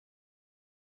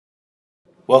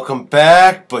Welcome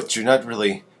back, but you're not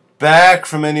really back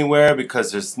from anywhere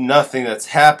because there's nothing that's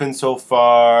happened so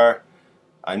far.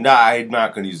 I'm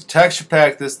not going to use a texture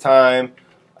pack this time.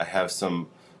 I have some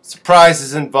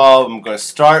surprises involved. I'm going to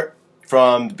start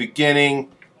from the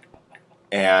beginning,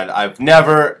 and I've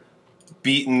never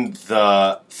beaten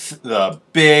the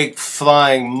big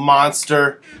flying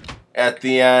monster at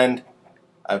the end.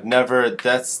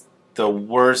 That's the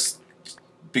worst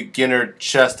beginner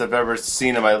chest I've ever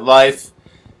seen in my life.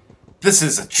 This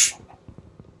is it's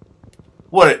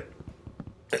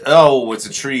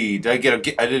a tree. I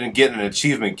didn't get an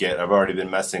achievement yet. I've already been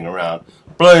messing around,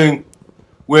 playing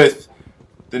with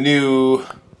the new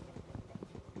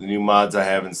mods I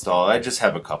have installed. I just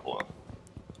have a couple of them.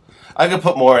 I can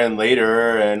put more in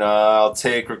later, and I'll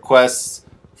take requests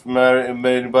from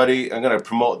anybody. I'm gonna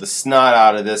promote the snot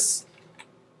out of this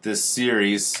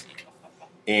series,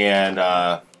 and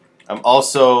I'm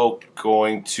also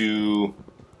going to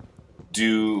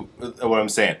do what I'm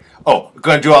saying. Oh, I'm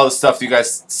gonna do all the stuff you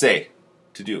guys say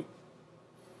to do.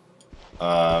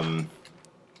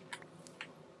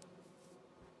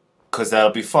 Cause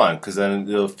that'll be fun. Cause then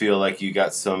it'll feel like you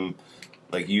got some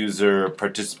like user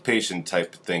participation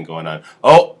type thing going on.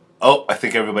 Oh, I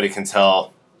think everybody can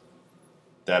tell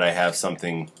that I have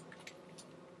something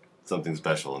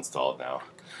special installed now.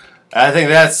 I think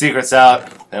that secret's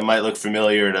out. That might look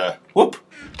familiar to whoop.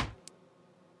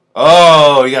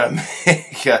 Oh, you gotta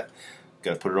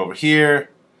put it over here.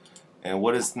 And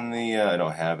what is in the I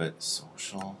don't have it.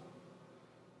 Social.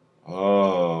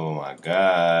 Oh my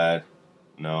god.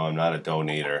 No, I'm not a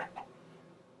donator.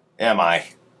 Am I?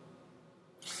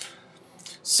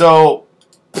 So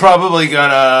probably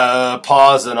gonna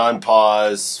pause and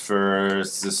unpause for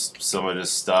some of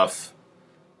this stuff.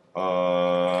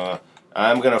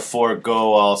 I'm gonna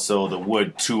forego also the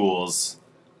wood tools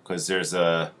because there's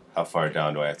a how far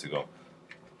down do I have to go?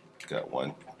 Got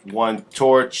one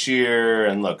torch here,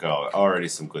 and look, already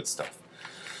some good stuff.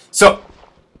 So,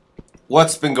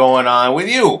 what's been going on with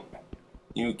you?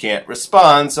 You can't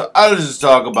respond, so I'll just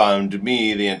talk about them to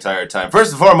me the entire time.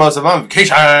 First and foremost, I'm on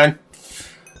vacation.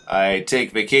 I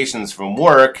take vacations from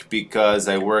work because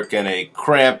I work in a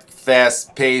cramped,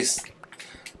 fast-paced,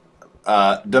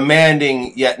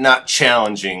 demanding yet not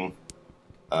challenging,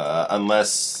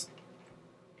 unless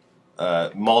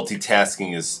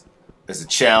multitasking is a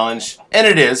challenge, and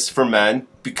it is for men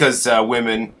because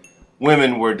women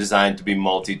were designed to be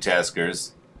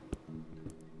multitaskers.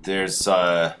 There's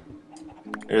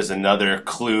another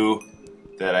clue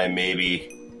that I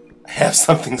maybe have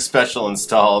something special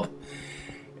installed,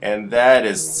 and that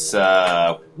is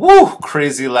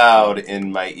crazy loud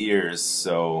in my ears.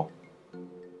 So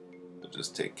we'll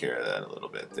just take care of that a little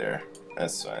bit there.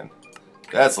 That's fine.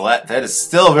 That is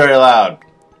still very loud.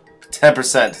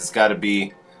 10% has got to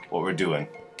be what we're doing.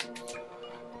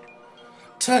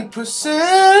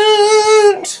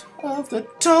 10% of the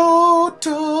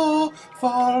total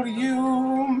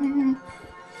volume.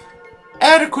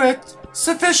 Adequate,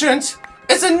 sufficient,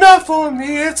 it's enough for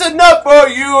me, it's enough for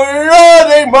you, and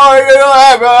nothing more you'll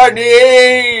ever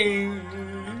need.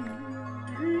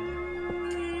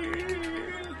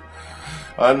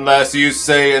 Unless you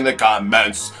say in the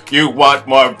comments you want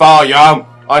more volume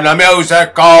on the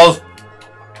musical.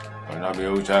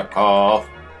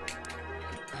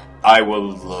 I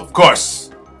will, of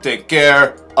course, take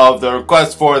care of the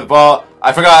request for the ball.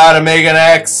 I forgot how to make an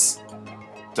X.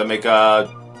 To make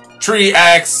a tree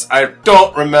X. I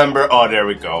don't remember. Oh, there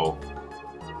we go.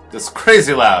 That's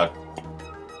crazy loud.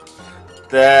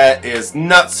 That is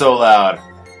not so loud.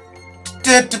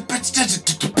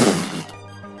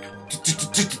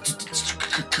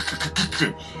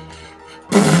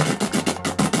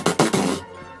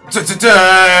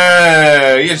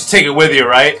 You just take it with you,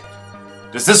 right?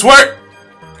 Does this work?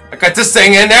 I got this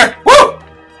thing in there. Woo!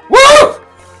 Woo!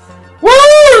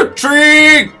 Woo!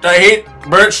 Tree! I hate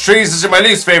birch trees. These are my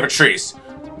least favorite trees.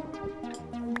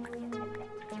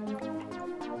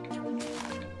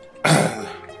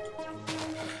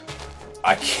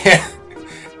 I can't.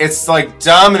 It's like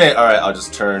dominant. Alright, I'll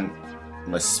just turn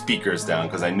my speakers down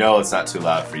because I know it's not too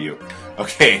loud for you.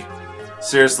 Okay.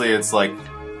 Seriously, it's like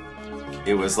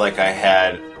it was like I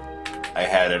had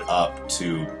it up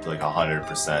to like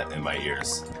 100% in my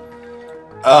ears.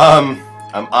 I'm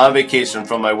on vacation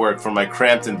from my work, from my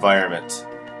cramped environment,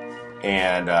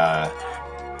 and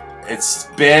it's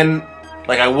been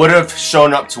like I would have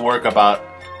shown up to work about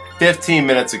 15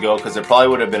 minutes ago because it probably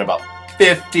would have been about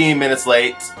 15 minutes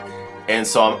late, and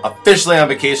so I'm officially on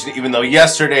vacation even though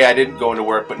yesterday I didn't go into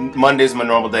work, but Monday's my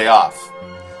normal day off,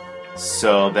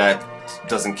 so that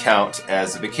doesn't count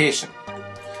as a vacation.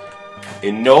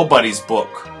 In nobody's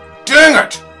book, Dang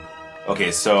it!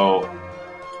 Okay, so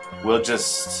we'll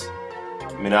just...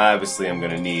 I mean, obviously I'm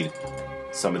going to need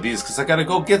some of these because I got to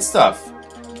go get stuff.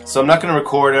 So I'm not going to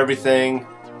record everything.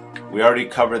 We already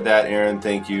covered that, Aaron.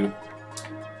 Thank you.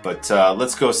 But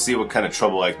let's go see what kind of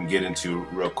trouble I can get into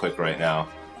real quick right now.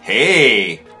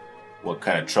 Hey! What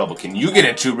kind of trouble can you get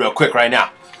into real quick right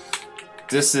now?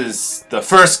 This is the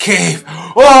first cave.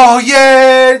 Oh,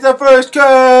 yay! The first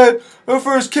cave! The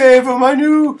first cave of my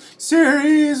new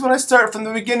series when I start from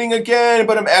the beginning again.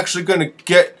 But I'm actually going to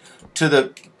get to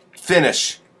the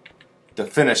finish. The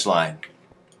finish line.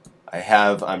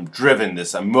 I'm driven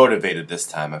this. I'm motivated this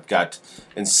time. I've got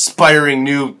inspiring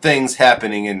new things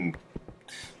happening in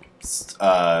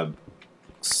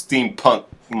steampunk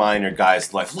miner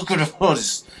guy's life. Look at all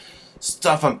this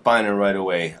stuff I'm finding right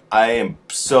away. I am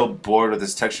so bored with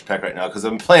this texture pack right now because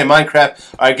I've been playing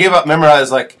Minecraft. I gave up. Remember, I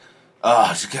was like,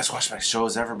 oh, did you guys watch my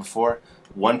shows ever before?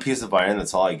 One piece of iron,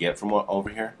 that's all I get from over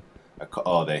here.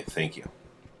 Thank you.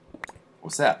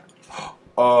 What's that?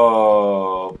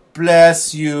 Oh,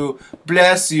 bless you.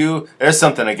 Bless you. There's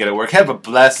something I get at work. Have a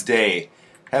blessed day.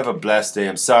 Have a blessed day.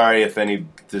 I'm sorry if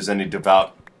there's any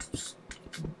devout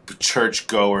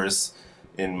churchgoers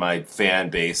in my fan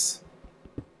base.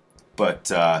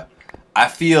 But I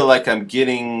feel like I'm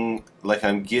getting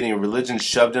religion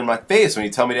shoved in my face. When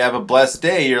you tell me to have a blessed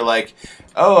day, you're like,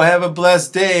 oh, have a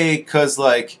blessed day, because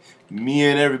like me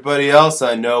and everybody else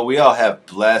I know, we all have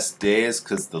blessed days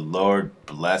because the Lord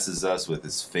blesses us with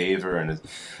His favor, and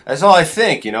that's all I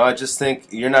think. You know, I just think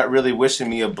you're not really wishing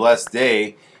me a blessed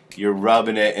day. You're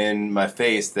rubbing it in my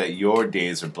face that your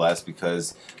days are blessed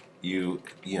because you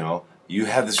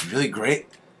have this really great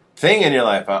thing in your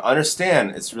life. I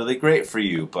understand it's really great for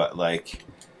you, but like,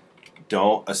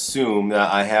 don't assume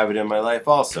that I have it in my life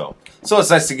also. So it's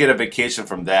nice to get a vacation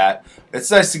from that.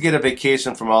 It's nice to get a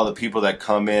vacation from all the people that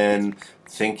come in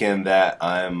thinking that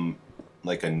I'm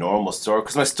like a normal store,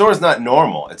 because my store is not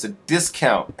normal. It's a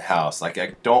discount house. Like,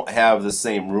 I don't have the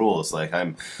same rules. Like,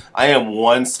 I am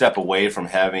one step away from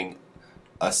having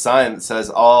a sign that says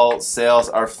all sales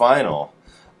are final.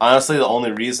 Honestly, the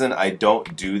only reason I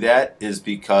don't do that is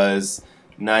because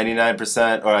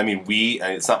 99%, or I mean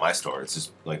it's not my store, it's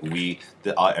just like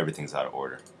everything's out of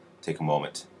order. Take a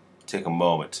moment. Take a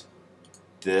moment.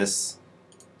 This,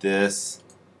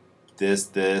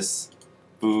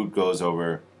 food goes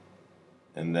over,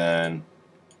 and then,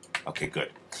 okay, good.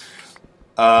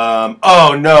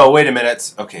 Oh no, wait a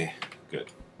minute. Okay,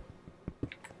 good.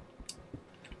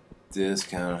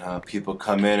 Discount, how people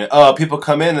come in. People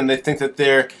come in and they think that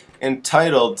they're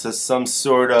entitled to some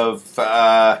sort of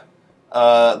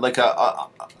like a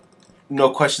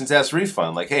no questions asked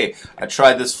refund. Like, hey, I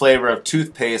tried this flavor of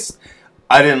toothpaste,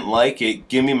 I didn't like it,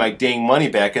 give me my dang money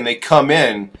back. And they come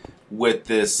in with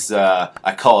this,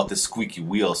 I call it the squeaky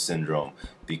wheel syndrome,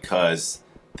 because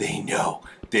they know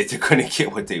that they're going to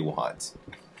get what they want.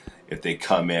 If they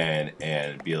come in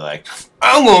and be like,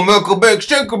 I'm going to make a big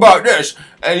stink about this,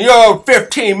 and your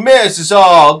 15 minutes is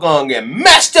all going to get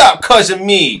messed up because of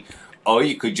me. Or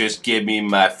you could just give me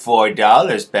my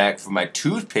 $4 back for my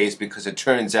toothpaste, because it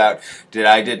turns out that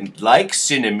I didn't like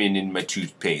cinnamon in my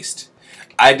toothpaste.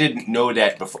 I didn't know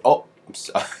that before. Oh, I'm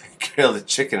sorry. I grilled the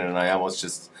chicken and I almost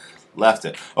just left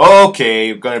it.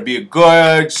 Okay, we're going to be a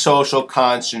good social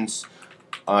conscience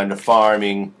on the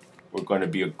farming. We're going to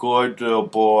be a good little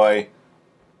boy.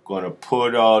 Going to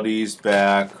put all these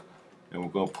back, and we're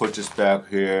going to put this back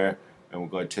here, and we're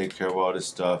going to take care of all this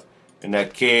stuff. In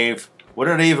that cave, what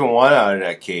do they even want out of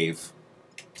that cave?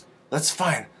 Let's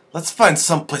find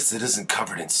some place that isn't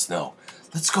covered in snow.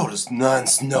 Let's go to this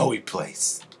non-snowy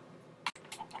place.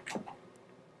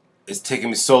 It's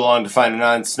taking me so long to find a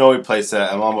non-snowy place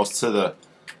that I'm almost to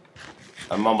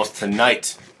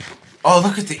night. Oh,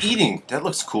 look at the eating. That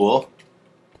looks cool.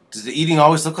 Does the eating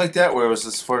always look like that? Where was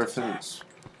this sort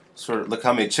of look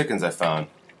how many chickens I found.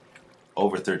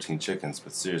 Over 13 chickens,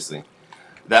 but seriously.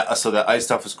 So that ice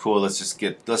stuff is cool. Let's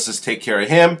just take care of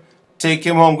him. Take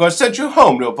him home. Gonna send you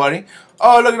home, little buddy.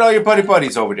 Oh, look at all your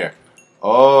buddies over there.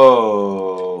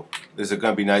 Oh, is it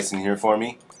gonna be nice in here for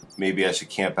me? Maybe I should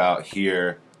camp out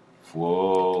here.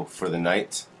 Whoa, for the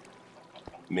night.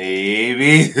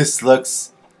 Maybe this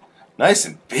looks nice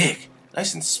and big,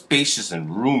 nice and spacious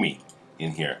and roomy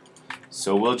in here.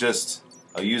 So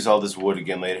I'll use all this wood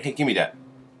again later. Hey, give me that.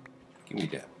 Give me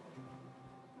that.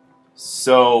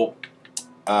 So,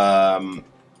 I'm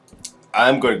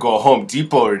going to go Home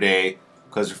Depot today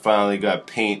because we're finally going to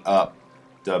paint up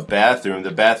the bathroom.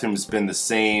 The bathroom's been the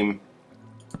same.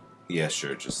 Yeah,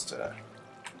 sure.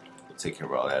 We'll take care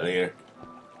of all that later.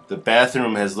 The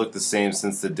bathroom has looked the same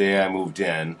since the day I moved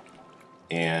in,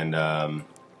 and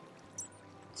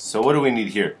So what do we need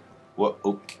here? What?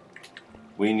 Oh,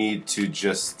 we need to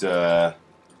just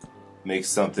make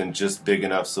something just big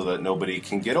enough so that nobody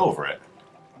can get over it.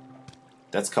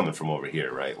 That's coming from over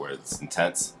here, right, where it's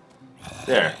intense.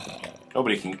 There.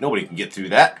 Nobody can get through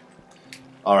that.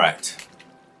 All right.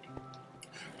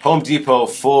 Home Depot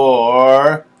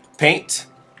for paint.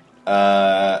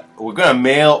 We're gonna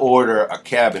mail order a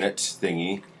cabinet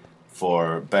thingy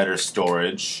for better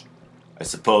storage. I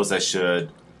suppose I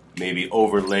should maybe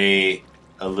overlay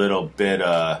a little bit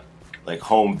like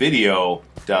home video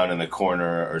down in the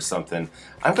corner or something.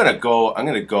 I'm gonna go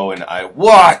and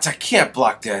what? I can't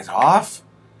block that off.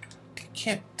 I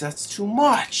can't. That's too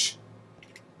much.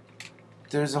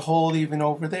 There's a hole even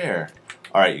over there.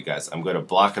 All right, you guys. I'm gonna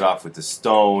block it off with the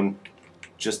stone.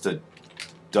 Just a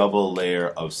double layer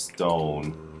of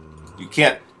stone. You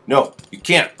can't. No, you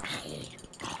can't.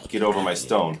 Get over my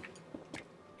stone.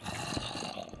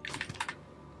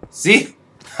 See?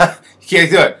 You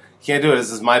can't do it. You can't do it. This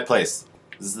is my place.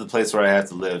 This is the place where I have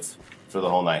to live for the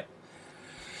whole night.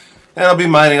 And I'll be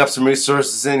mining up some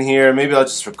resources in here. Maybe I'll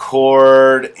just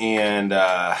record and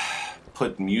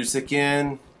put music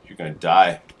in. You're gonna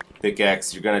die.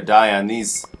 Pickaxe, you're gonna die on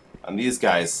these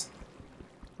guys.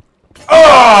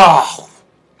 Oh!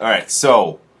 Alright,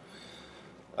 so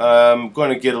I'm going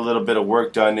to get a little bit of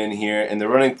work done in here, and the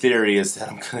running theory is that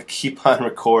I'm going to keep on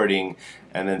recording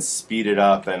and then speed it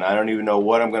up, and I don't even know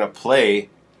what I'm going to play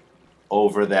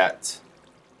over that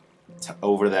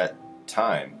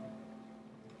time.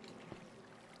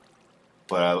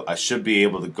 But I should be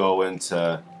able to go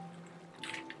into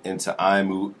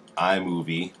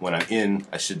iMovie when I'm in.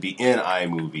 I should be in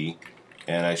iMovie,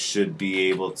 and I should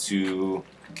be able to.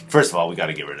 First of all, we got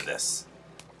to get rid of this.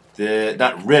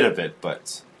 Not rid of it,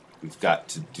 but we've got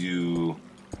to do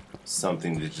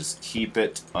something to just keep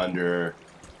it under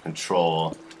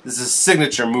control. This is a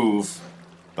signature move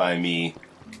by me,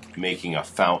 making a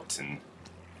fountain.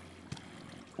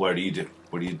 What do you do?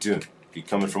 What are you doing? Are you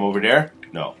coming from over there?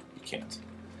 No, you can't.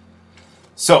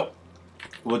 So,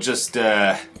 we'll just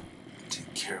take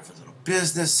care of a little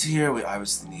business here. We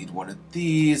obviously need one of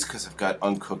these because I've got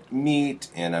uncooked meat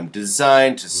and I'm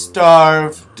designed to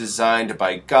starve. Designed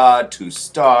by God to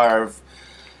starve.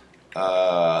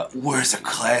 Where's a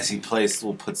classy place?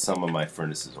 We'll put some of my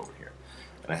furnaces over here.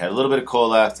 And I had a little bit of coal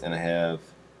left, and I have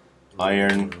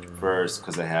iron first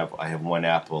because I have one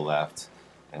apple left,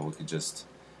 and we could just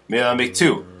maybe I'll make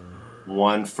two.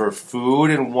 One for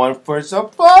food and one for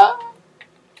supper.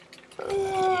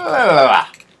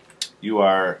 You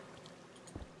are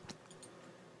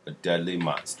a deadly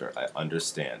monster. I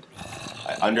understand.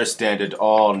 I understand it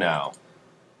all now.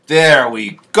 There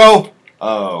we go.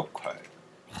 Okay.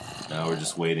 Now we're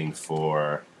just waiting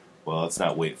for. Well, let's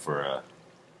not wait for a.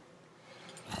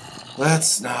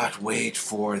 Let's not wait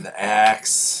for the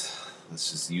axe. Let's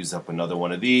just use up another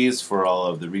one of these for all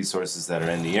of the resources that are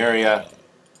in the area.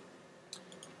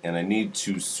 And I need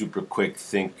to super quick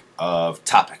think of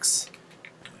topics.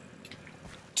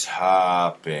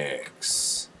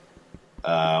 Topics.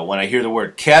 When I hear the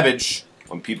word cabbage,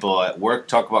 when people at work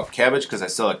talk about cabbage, because I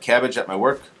sell a cabbage at my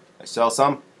work, I sell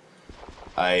some.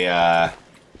 I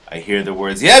hear the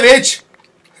words "yeah, bitch"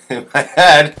 in my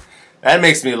head. That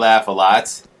makes me laugh a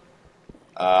lot.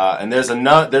 And there's a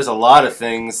lot of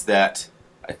things that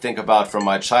I think about from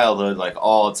my childhood, like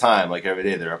all the time, like every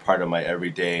day. They're a part of my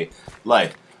everyday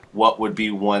life. What would be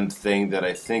one thing that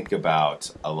I think about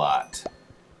a lot?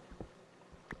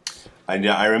 I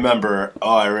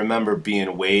remember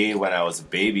being weighed when I was a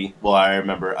baby. Well, I don't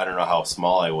know how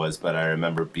small I was, but I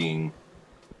remember being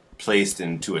placed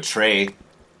into a tray,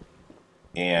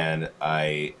 and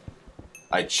I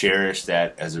cherish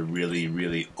that as a really,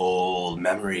 really old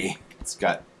memory. It's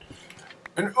got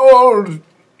an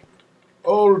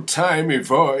old-timey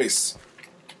voice.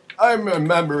 I'm a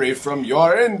memory from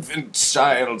your infant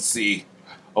child, see.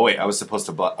 Oh wait, I was supposed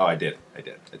to block. Oh, I did. I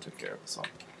took care of this one.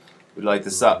 We light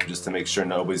this up just to make sure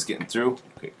nobody's getting through.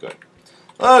 Okay, good.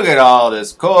 Look at all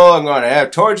this coal. I'm going to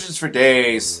have torches for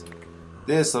days.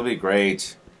 This will be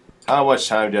great. How much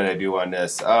time did I do on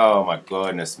this? Oh my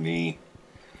goodness me.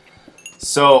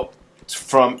 So,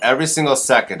 from every single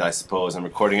second, I suppose, I'm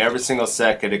recording every single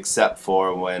second except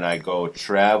for when I go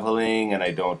traveling and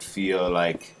I don't feel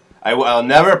like... I'll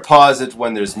never pause it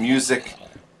when there's music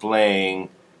playing,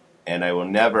 and I will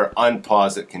never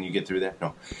unpause it. Can you get through that?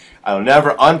 No. I will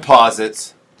never unpause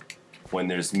it when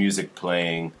there's music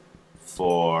playing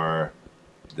for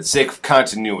the sake of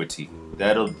continuity.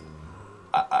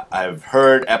 I've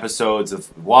heard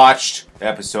watched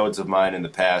episodes of mine in the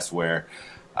past where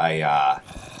I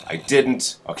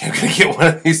didn't. Okay, I'm gonna get one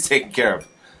of these taken care of.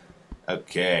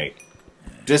 Okay.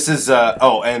 This is,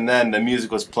 oh, and then the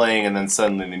music was playing, and then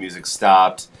suddenly the music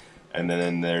stopped, and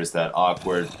then there's that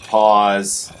awkward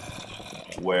pause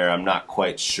where I'm not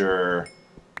quite sure.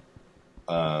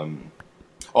 Oh,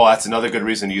 that's another good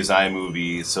reason to use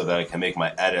iMovie so that I can make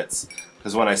my edits.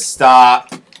 Because when I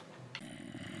stop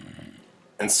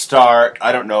and start,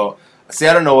 I don't know. See,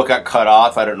 I don't know what got cut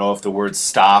off. I don't know if the word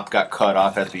stop got cut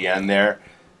off at the end there.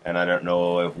 And I don't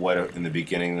know if what in the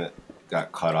beginning that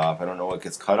got cut off. I don't know what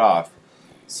gets cut off.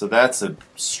 So that's a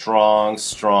strong,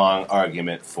 strong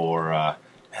argument for, man,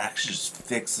 I should just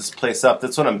fix this place up.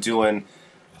 That's what I'm doing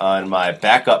on my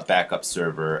backup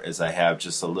server, is I have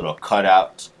just a little carve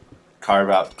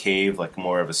out cave, like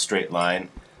more of a straight line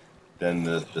than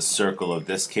the circle of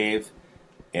this cave.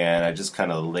 And I just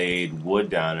kind of laid wood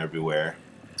down everywhere.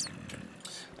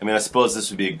 I mean, I suppose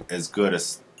this would be as good a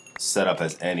setup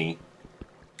as any,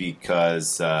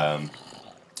 because,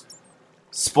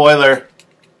 spoiler,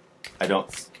 I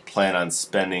don't plan on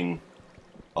spending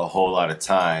a whole lot of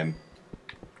time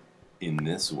in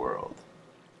this world.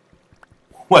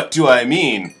 What do I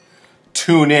mean?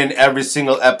 Tune in every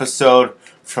single episode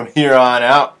from here on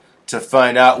out to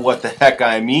find out what the heck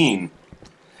I mean.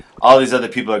 All these other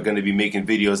people are going to be making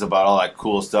videos about all that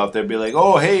cool stuff. They'll be like,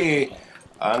 oh, hey,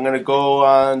 I'm going to go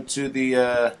on to the...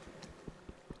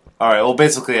 Alright, well,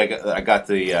 basically, I got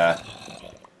the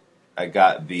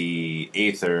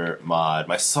Aether mod.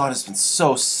 My son has been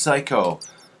so psycho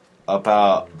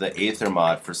about the Aether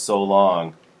mod for so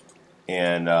long,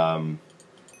 and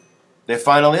they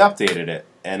finally updated it.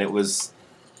 And it was,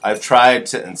 I've tried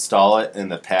to install it in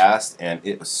the past, and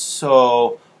it was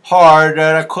so hard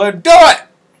that I couldn't do it.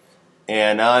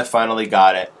 And now I finally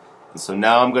got it, and so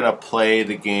now I'm gonna play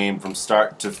the game from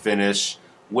start to finish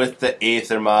with the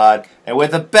Aether mod and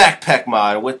with the backpack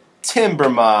mod, with timber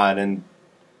mod, and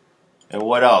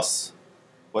what else?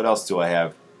 What else do I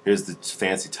have? Here's the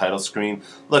fancy title screen.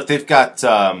 Look, they've got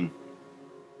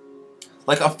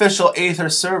like official Aether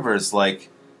servers, like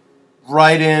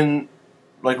right in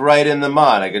the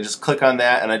mod. I can just click on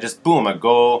that, and I just boom, I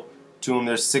go to them.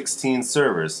 There's 16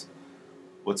 servers.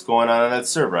 What's going on that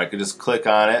server? I could just click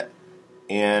on it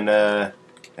and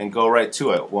go right to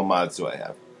it. What mods do I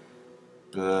have?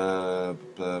 Blah,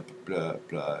 blah, blah,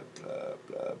 blah, blah,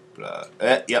 blah, blah.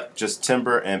 Yep, just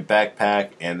timber and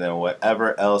backpack, and then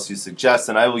whatever else you suggest,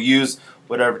 and I will use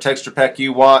whatever texture pack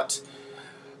you want.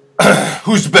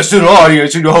 Who's the best in the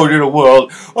audience in the whole little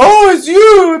world? Oh, it's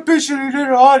you, best in the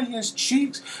audience,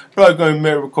 cheeks. Probably going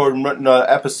to record another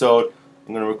episode.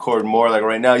 I'm going to record more like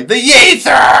right now. The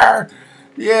Yayther!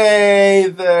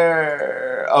 Yayther!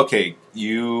 Okay,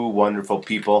 you wonderful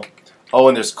people. Oh,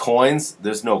 and there's coins.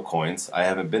 There's no coins. I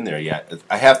haven't been there yet.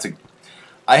 I have to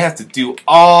do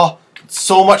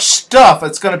so much stuff.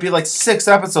 It's gonna be like 6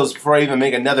 episodes before I even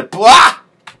make another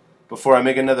before I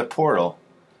make another portal.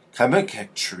 Can I make a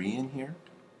tree in here?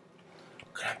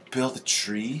 Can I build a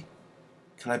tree?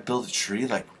 Can I build a tree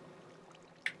like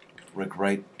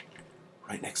right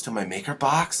next to my maker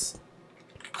box?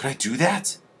 Could I do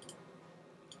that?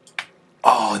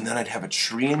 Oh, and then I'd have a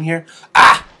tree in here.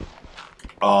 Ah!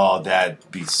 Oh, that'd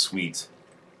be sweet.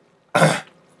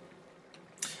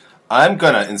 I'm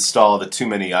gonna install the too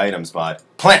many items mod.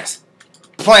 Plant!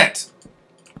 Plant!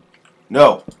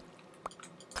 No.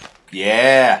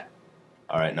 Yeah.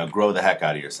 Alright, now grow the heck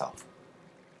out of yourself.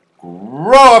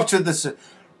 Grow up to the...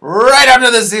 right up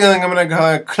to the ceiling. I'm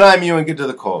gonna climb you and get to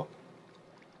the core.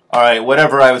 Alright,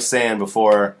 whatever I was saying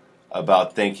before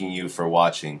about thanking you for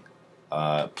watching,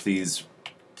 please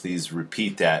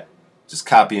repeat that. Just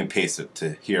copy and paste it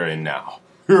to here and now.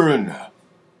 Here and now.